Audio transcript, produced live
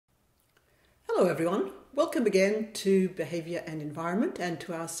Hello everyone, welcome again to Behaviour and Environment and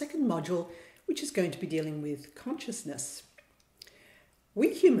to our second module, which is going to be dealing with consciousness.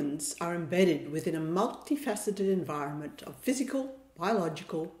 We humans are embedded within a multifaceted environment of physical,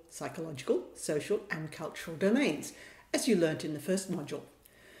 biological, psychological, social and cultural domains, as you learnt in the first module.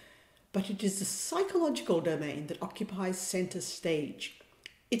 But it is the psychological domain that occupies centre stage.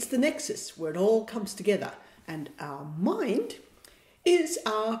 It's the nexus where it all comes together, and our mind is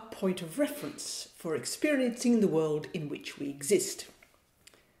our point of reference for experiencing the world in which we exist.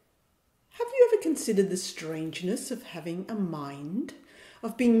 Have you ever considered the strangeness of having a mind,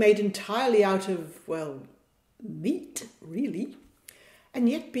 of being made entirely out of, meat, really, and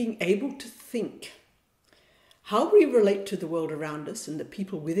yet being able to think? How we relate to the world around us and the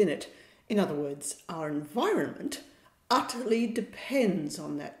people within it, in other words, our environment, utterly depends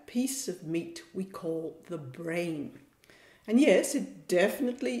on that piece of meat we call the brain. And yes, it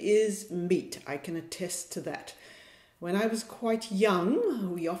definitely is meat. I can attest to that. When I was quite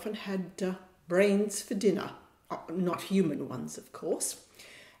young, we often had brains for dinner. Not human ones, of course.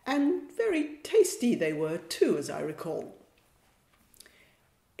 And very tasty they were too, as I recall.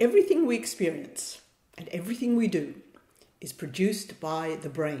 Everything we experience and everything we do is produced by the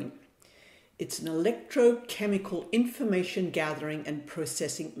brain. It's an electrochemical information gathering and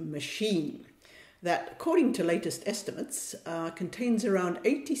processing machine that, according to latest estimates, contains around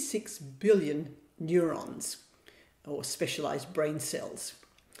 86 billion neurons, or specialized brain cells.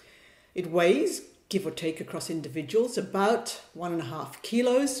 It weighs, give or take across individuals, about 1.5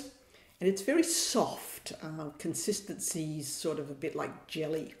 kilos, and it's very soft, consistency sort of a bit like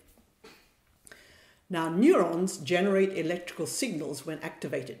jelly. Now, neurons generate electrical signals when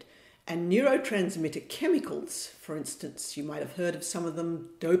activated, and neurotransmitter chemicals, for instance, you might have heard of some of them,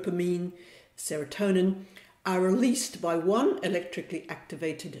 dopamine, serotonin, are released by one electrically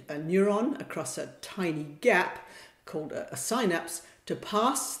activated neuron across a tiny gap called a synapse to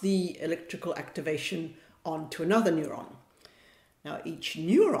pass the electrical activation on to another neuron. Now, each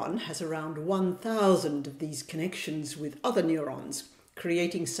neuron has around 1,000 of these connections with other neurons,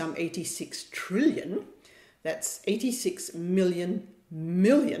 creating some 86 trillion, that's 86 million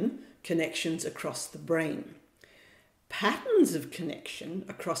connections across the brain. Patterns of connection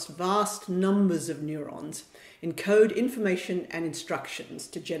across vast numbers of neurons encode information and instructions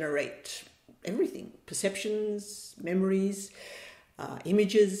to generate everything: perceptions, memories,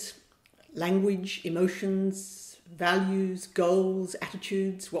 images, language, emotions, values, goals,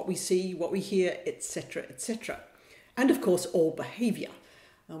 attitudes, what we see, what we hear, etc., etc. And of course, all behaviour,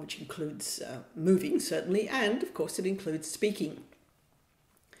 which includes moving, certainly, and of course it includes speaking.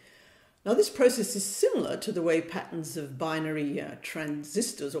 Now, this process is similar to the way patterns of binary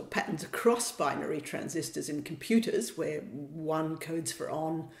transistors, or patterns across binary transistors in computers, where one codes for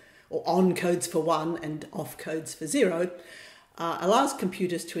on, or on codes for 1 and off codes for 0, allows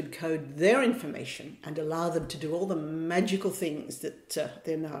computers to encode their information and allow them to do all the magical things that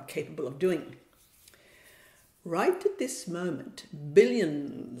they're now capable of doing. Right at this moment,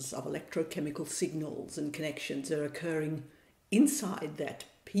 billions of electrochemical signals and connections are occurring inside that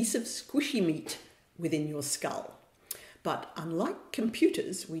piece of squishy meat within your skull. But unlike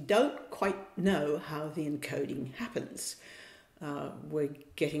computers, we don't quite know how the encoding happens. We're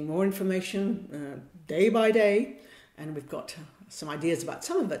getting more information day by day, and we've got some ideas about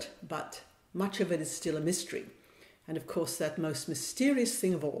some of it, but much of it is still a mystery. And of course, that most mysterious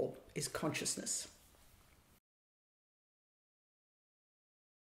thing of all is consciousness.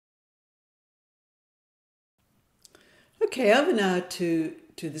 Okay, over now to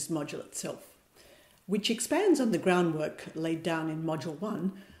this module itself, which expands on the groundwork laid down in Module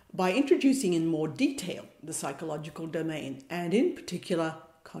 1 by introducing in more detail the psychological domain, and in particular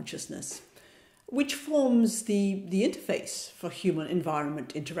consciousness, which forms the interface for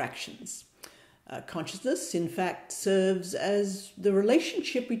human-environment interactions. Consciousness, in fact, serves as the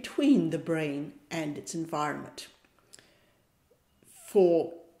relationship between the brain and its environment.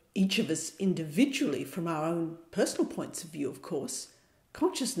 For each of us individually, from our own personal points of view, of course,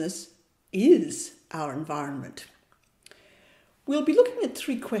 consciousness is our environment. We'll be looking at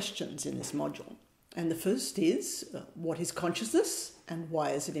 3 questions in this module. And the first is, what is consciousness and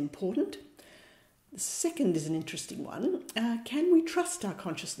why is it important? The second is an interesting one. Can we trust our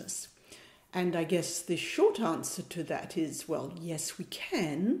consciousness? And I guess the short answer to that is, well, yes, we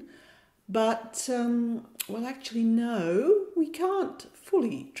can. But, actually, no, we can't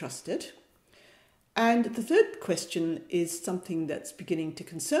fully trust it. And the third question is something that's beginning to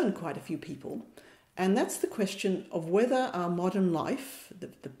concern quite a few people, and that's the question of whether our modern life,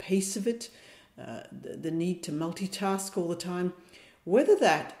 the pace of it, the need to multitask all the time, whether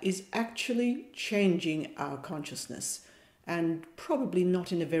that is actually changing our consciousness, and probably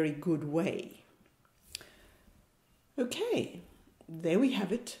not in a very good way. Okay, there we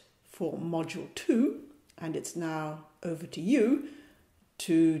have it for Module 2, and it's now over to you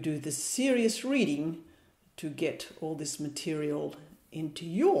to do the serious reading to get all this material into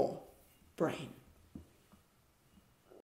your brain.